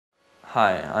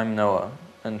Hi, I'm Noah,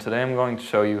 and today I'm going to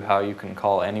show you how you can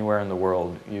call anywhere in the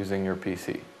world using your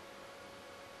PC.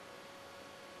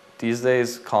 These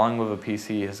days, calling with a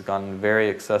PC has gotten very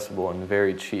accessible and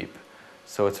very cheap,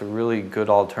 so it's a really good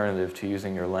alternative to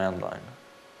using your landline.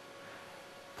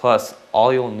 Plus,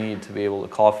 all you'll need to be able to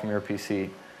call from your PC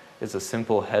is a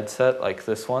simple headset like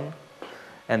this one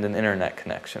and an internet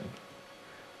connection.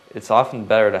 It's often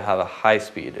better to have a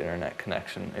high-speed internet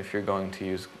connection if you're going to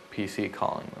use PC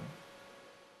calling them.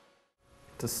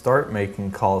 To start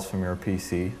making calls from your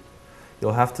PC,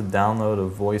 you'll have to download a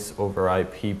voice over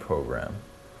IP program.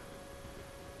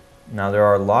 Now there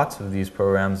are lots of these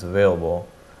programs available,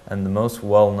 and the most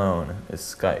well-known is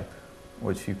Skype,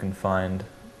 which you can find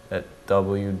at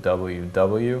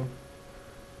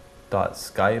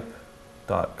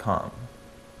www.skype.com.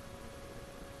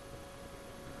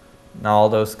 Now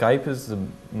although Skype is the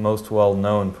most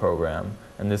well-known program,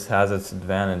 and this has its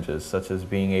advantages, such as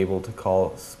being able to call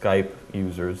Skype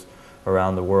users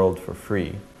around the world for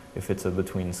free if it's a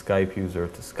between Skype user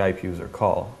to Skype user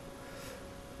call.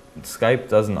 Skype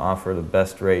doesn't offer the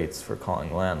best rates for calling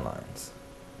landlines.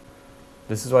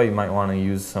 This is why you might want to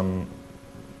use some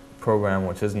program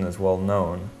which isn't as well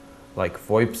known, like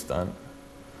VoIPstunt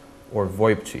or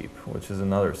VoIPcheap, which is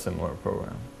another similar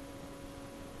program.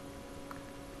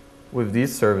 With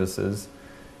these services,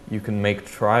 you can make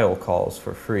trial calls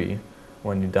for free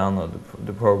when you download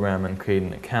the program and create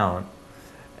an account,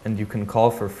 and you can call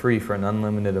for free for an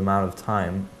unlimited amount of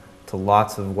time to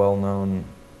lots of well-known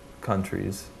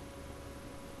countries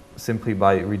simply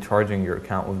by recharging your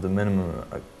account with the minimum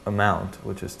amount,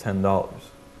 which is $10.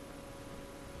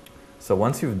 So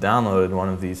once you've downloaded one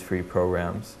of these free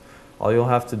programs, all you'll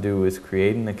have to do is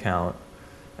create an account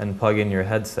and plug in your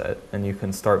headset, and you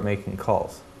can start making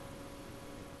calls.